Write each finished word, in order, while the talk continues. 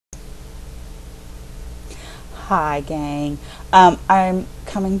Hi, gang. I'm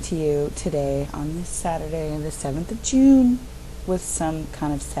coming to you today on this Saturday, the 7th of June, with some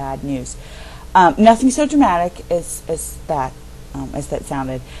kind of sad news. Nothing so dramatic as that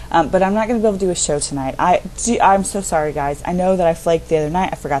sounded, but I'm not going to be able to do a show tonight. I'm so sorry, guys. I know that I flaked the other night.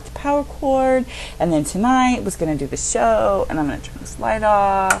 I forgot the power cord, and then tonight was going to do the show, and I'm going to turn this light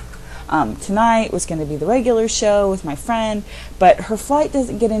off. Tonight was going to be the regular show with my friend, but her flight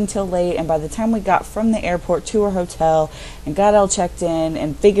doesn't get in until late, and by the time we got from the airport to her hotel and got all checked in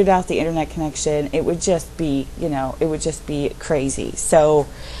and figured out the internet connection, it would just be, it would just be crazy. So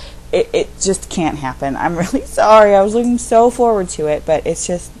it just can't happen. I'm really sorry. I was looking so forward to it, but it's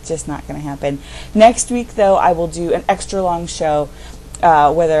just not going to happen. Next week, though, I will do an extra long show.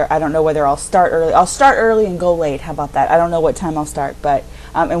 I don't know whether I'll start early. I'll start early and go late. How about that? I don't know what time I'll start, but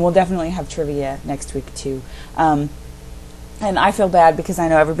and we'll definitely have trivia next week too. And I feel bad because I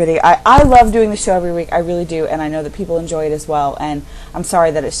know everybody. I love doing the show every week. I really do, and I know that people enjoy it as well. And I'm sorry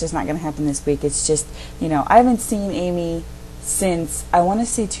that it's just not going to happen this week. It's just I haven't seen Amy since I want to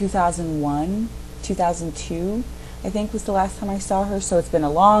say 2001, 2002. I think was the last time I saw her, so it's been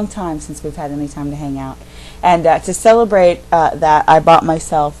a long time since we've had any time to hang out. And to celebrate that, I bought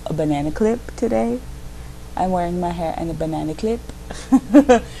myself a banana clip today. I'm wearing my hair in a banana clip.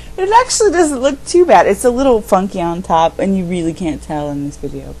 It actually doesn't look too bad. It's a little funky on top, and you really can't tell in this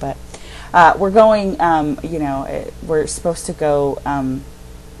video. But we're going, we're supposed to go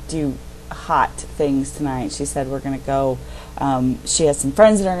do hot things tonight. She said we're going to go. She has some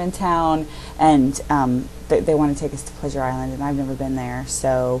friends that are in town, and they want to take us to Pleasure Island, and I've never been there.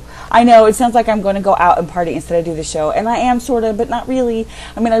 So I know it sounds like I'm going to go out and party instead of do the show, and I am sort of, but not really.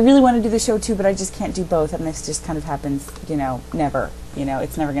 I mean, I really want to do the show too, but I just can't do both, and this just kind of happens, never.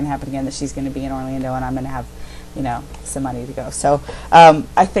 It's never going to happen again that she's going to be in Orlando and I'm going to have, some money to go. So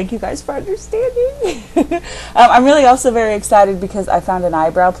I thank you guys for understanding. I'm really also very excited because I found an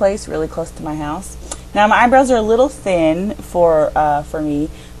eyebrow place really close to my house. Now my eyebrows are a little thin for me,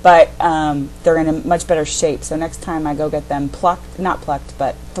 but they're in a much better shape. So next time I go get them not plucked,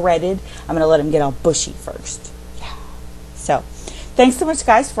 but threaded, I'm going to let them get all bushy first. Yeah. So thanks so much,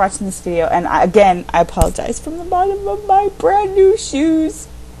 guys, for watching this video. And again, I apologize from the bottom of my brand new shoes.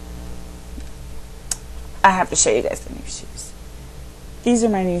 I have to show you guys the new shoes. These are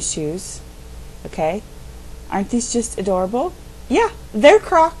my new shoes. Okay? Aren't these just adorable? Yeah, they're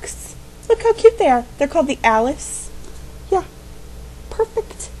Crocs. Look how cute they are. They're called the Alice. Yeah.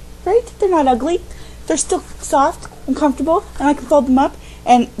 Perfect. Right? They're not ugly. They're still soft and comfortable, and I can fold them up,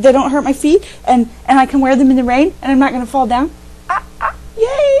 and they don't hurt my feet, and I can wear them in the rain, and I'm not going to fall down.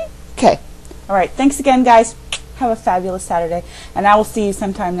 Yay! Okay. All right. Thanks again, guys. Have a fabulous Saturday, and I will see you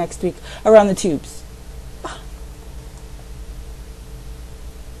sometime next week around the tubes.